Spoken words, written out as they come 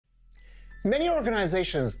Many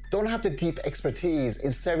organizations don't have the deep expertise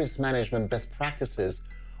in service management best practices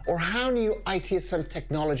or how new ITSM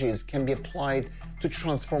technologies can be applied to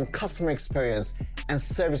transform customer experience and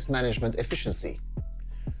service management efficiency.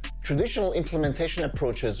 Traditional implementation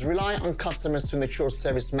approaches rely on customers to mature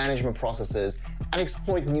service management processes and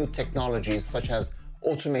exploit new technologies such as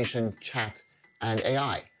automation, chat, and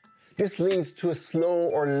AI. This leads to a slow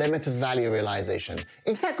or limited value realization.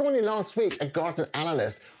 In fact, only last week, a Gartner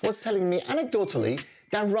analyst was telling me anecdotally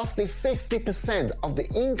that roughly 50% of the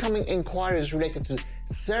incoming inquiries related to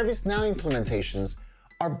ServiceNow implementations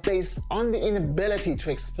are based on the inability to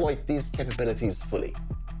exploit these capabilities fully.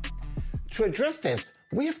 To address this,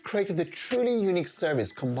 we have created a truly unique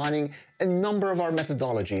service combining a number of our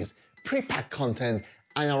methodologies, prepacked content,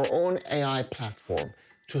 and our own AI platform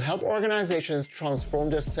to help organizations transform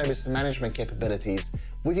their service management capabilities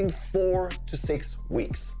within 4 to 6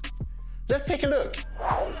 weeks. Let's take a look.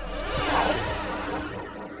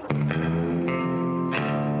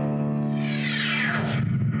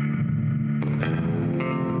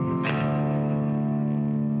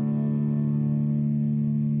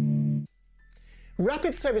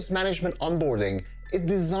 Rapid Service Management Onboarding is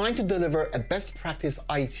designed to deliver a best practice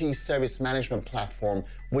IT service management platform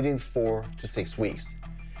within 4 to 6 weeks.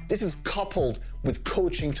 This is coupled with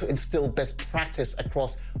coaching to instill best practice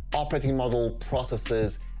across operating model,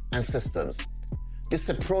 processes, and systems. This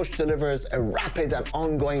approach delivers a rapid and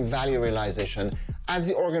ongoing value realization as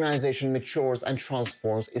the organization matures and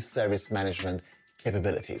transforms its service management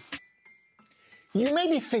capabilities. You may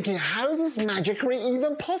be thinking, how is this magicry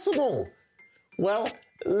even possible? Well,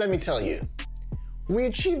 let me tell you. We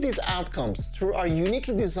achieve these outcomes through our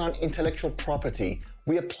uniquely designed intellectual property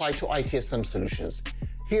we apply to ITSM solutions.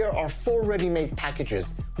 Here are 4 ready-made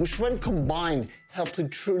packages, which when combined, help to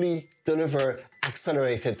truly deliver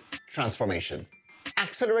accelerated transformation.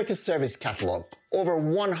 Accelerated Service Catalog, over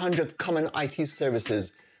 100 common IT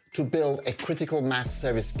services to build a critical mass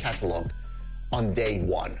service catalog on day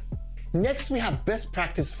 1. Next, we have Best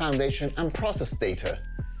Practice Foundation and Process Data.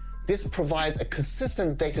 This provides a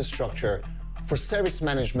consistent data structure for service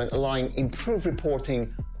management, allowing improved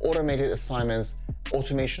reporting, automated assignments,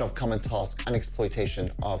 automation of common tasks, and exploitation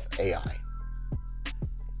of AI.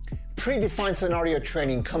 Predefined scenario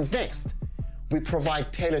training comes next. We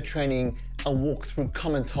provide tailored training and walk through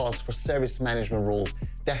common tasks for service management roles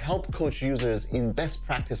that help coach users in best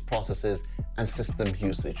practice processes and system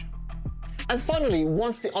usage. And finally,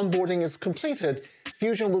 once the onboarding is completed,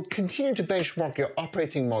 Fusion will continue to benchmark your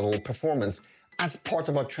operating model performance as part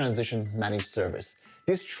of our transition managed service.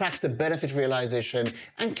 This tracks the benefit realization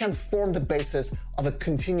and can form the basis of a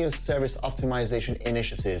continuous service optimization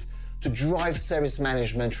initiative to drive service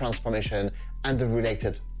management transformation and the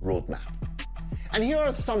related roadmap. And here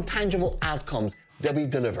are some tangible outcomes that we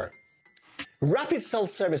deliver. Rapid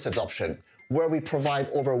self-service adoption, where we provide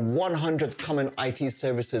over 100 common IT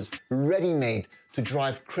services ready-made to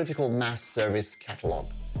drive critical mass service catalog.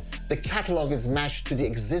 The catalog is matched to the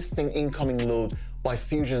existing incoming load by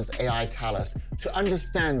Fusion's AI Talus to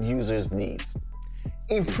understand users' needs.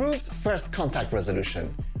 Improved first contact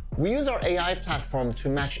resolution. We use our AI platform to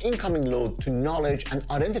match incoming load to knowledge and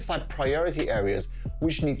identify priority areas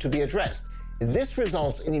which need to be addressed. This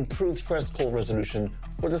results in improved first call resolution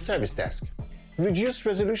for the service desk. Reduced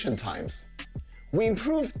resolution times. We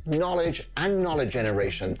improve knowledge and knowledge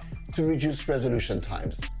generation to reduce resolution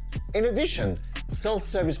times. In addition,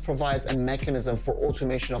 self-service provides a mechanism for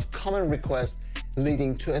automation of common requests,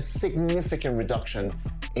 leading to a significant reduction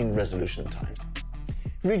in resolution times.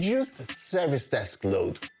 Reduced service desk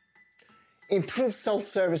load. Improved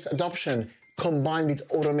self-service adoption combined with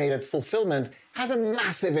automated fulfillment has a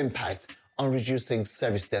massive impact on reducing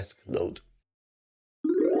service desk load.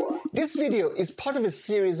 This video is part of a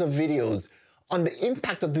series of videos on the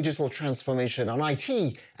impact of digital transformation on IT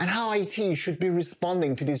and how IT should be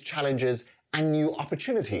responding to these challenges and new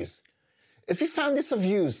opportunities. If you found this of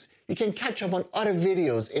use, you can catch up on other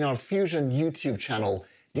videos in our Fusion YouTube channel,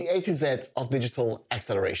 The A to Z of Digital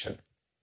Acceleration.